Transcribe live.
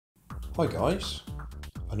Hi guys,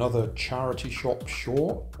 another charity shop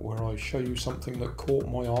short where I show you something that caught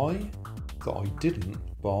my eye that I didn't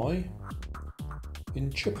buy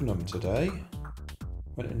in Chippenham today.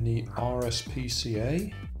 Went in the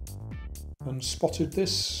RSPCA and spotted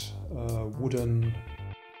this wooden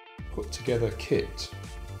put together kit.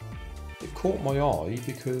 It caught my eye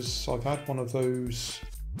because I've had one of those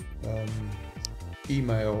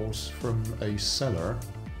emails from a seller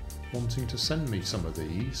wanting to send me some of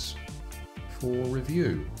these for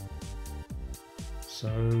review. So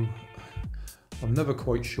I'm never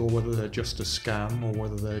quite sure whether they're just a scam or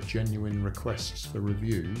whether they're genuine requests for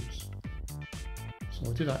reviews.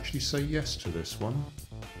 So I did actually say yes to this one,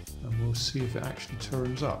 and we'll see if it actually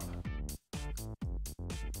turns up.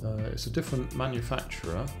 It's a different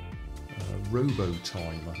manufacturer, Robo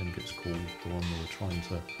Time I think it's called, the one they were trying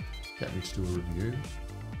to get me to do a review.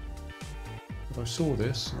 But I saw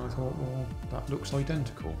this and I thought, well, that looks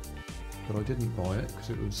identical. But I didn't buy it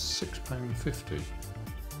because it was £6.50,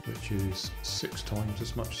 which is 6 times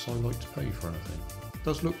as much as I like to pay for anything. It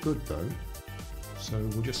does look good though, so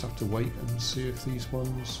we'll just have to wait and see if these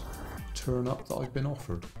ones turn up that I've been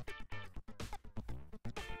offered.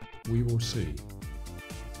 We will see.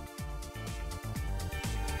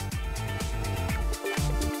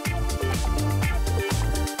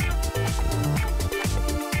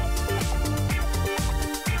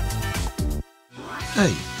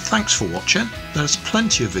 Hey, thanks for watching. There's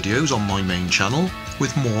plenty of videos on my main channel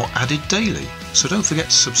with more added daily, so don't forget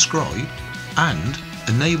to subscribe and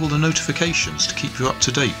enable the notifications to keep you up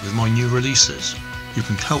to date with my new releases. You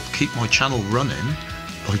can help keep my channel running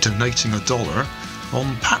by donating $1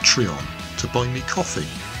 on Patreon to buy me coffee.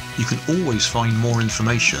 You can always find more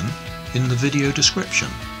information in the video description.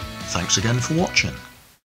 Thanks again for watching.